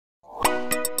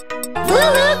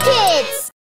LooLoo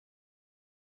Kids!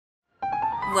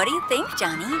 What do you think,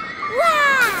 Johnny?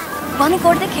 Wow! Want to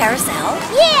go to the carousel?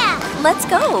 Yeah! Let's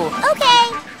go! Okay!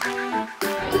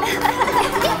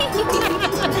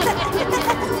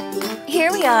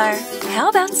 Here we are. How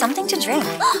about something to drink?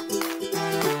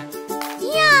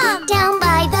 Yum! Down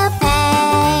by the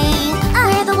bay,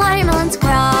 where the watermelons grow.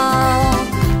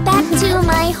 Back to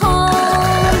my home,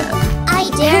 I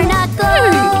dare not go.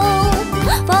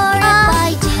 For if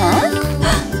I do,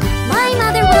 my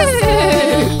mother will say,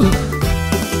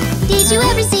 did you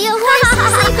ever see a horse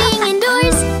sleeping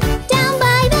indoors? Down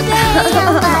by the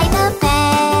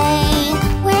bay,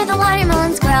 where the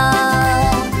watermelons grow.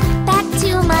 Back to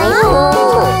my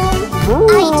home,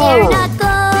 I dare not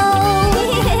go.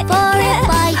 For if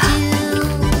I do,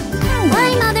 my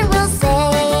mother will say,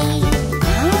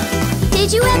 did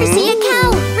you ever see a cow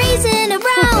raising a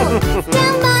brow?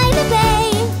 Down by the bay.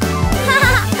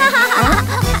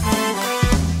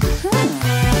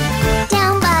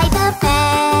 Down by the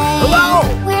bay,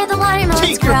 where the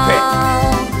watermelons grow.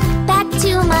 Back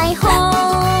to my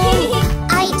home,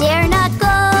 I dare not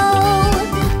go.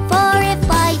 For if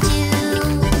I do,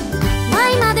 my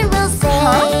mother will say,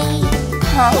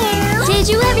 did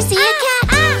you ever see a cat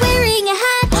wearing a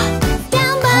hat?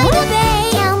 Down by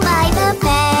the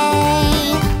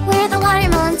bay, where the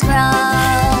watermelons grow.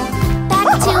 Back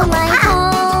to my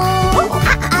home,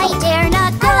 I dare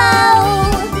not go.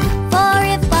 For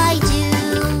if I do,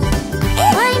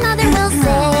 my mother will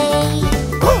say,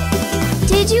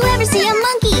 did you ever see a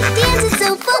monkey dancing so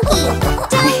funky?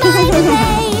 Down by the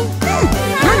bay.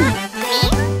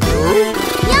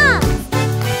 Yum!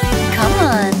 Come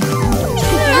on.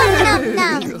 Nom, nom,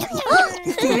 nom.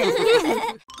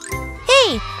 Hey,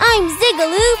 I'm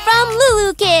Zigaloo from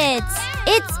LooLoo Kids.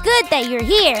 It's good that you're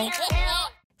here.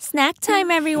 Snack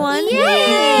time, everyone.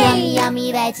 Yummy,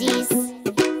 yummy veggies.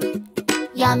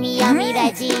 Yummy, yummy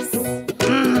veggies.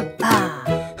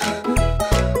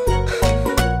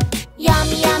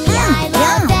 Yummy, yummy, I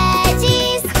love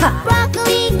veggies.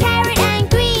 Broccoli, carrot, and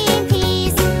green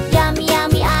peas. Yummy,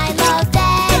 yummy, I love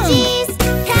veggies.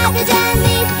 Cabbage and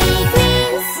leafy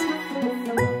greens.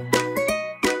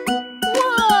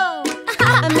 Whoa!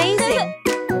 Amazing.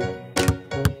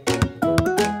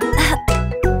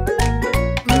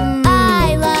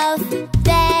 I love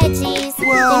veggies. They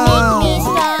make me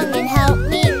strong and help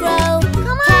me grow.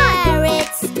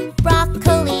 Carrots,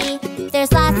 broccoli.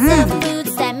 There's lots of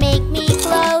foods that make me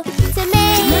glow.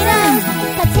 Tomatoes,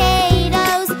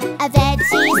 potatoes, a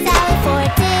veggie salad for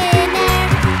dinner.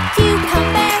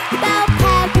 Cucumber, bell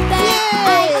pepper.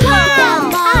 I eat them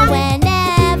all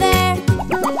whenever.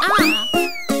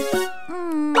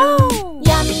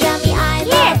 Yummy, yummy, I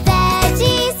love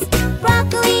veggies.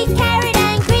 Broccoli, carrot,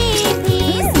 and green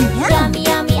peas. Yummy,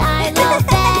 yummy, I love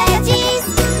veggies.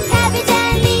 Cabbage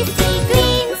and leafy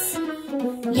greens.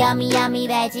 Yummy, yummy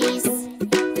veggies.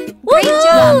 Great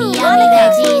job, Yummy, yummy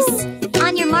veggies.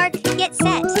 On your mark, get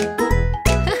set.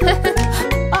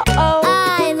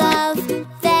 I love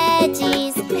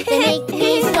veggies. They make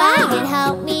me strong and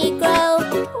help me grow.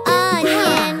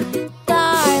 Onion,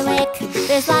 garlic.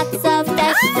 There's lots of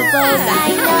vegetables I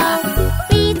know.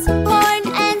 Beets, corn,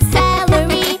 and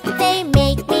celery. They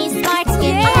make me smart,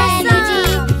 give me energy.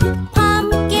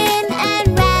 Pumpkin and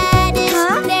radish.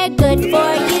 They're good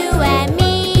for you and me.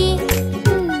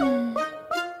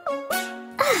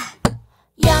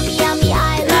 Yummy, yummy, I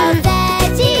love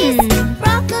veggies.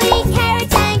 Broccoli,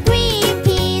 carrots, and green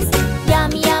peas.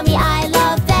 Yummy, yummy, I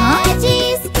love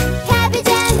veggies. Cabbage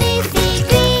and leafy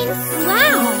greens.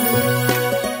 Wow!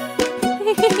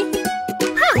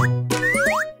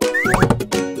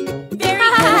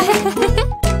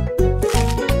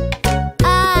 I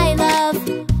love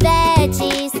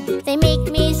veggies. They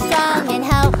make me strong and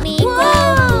help me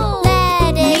grow.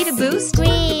 Lettuce, Need a boost?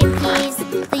 green peas,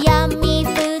 the yummy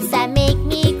foods that make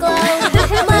me glow.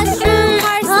 Mushroom,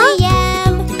 parsley,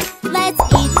 yam. Let's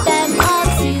eat them all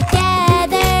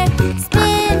together.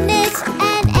 Spinach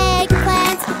and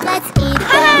eggplant. Let's eat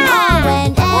them all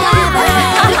whenever.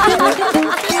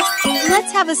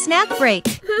 Let's have a snack break.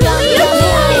 Yummy, yummy,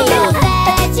 I love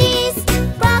veggies.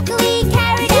 Broccoli,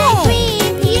 carrot, and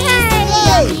green peas.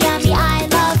 Yummy, yummy, I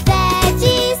love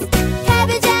veggies.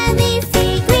 Cabbage and leafy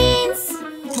greens.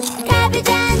 Cabbage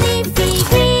and leafy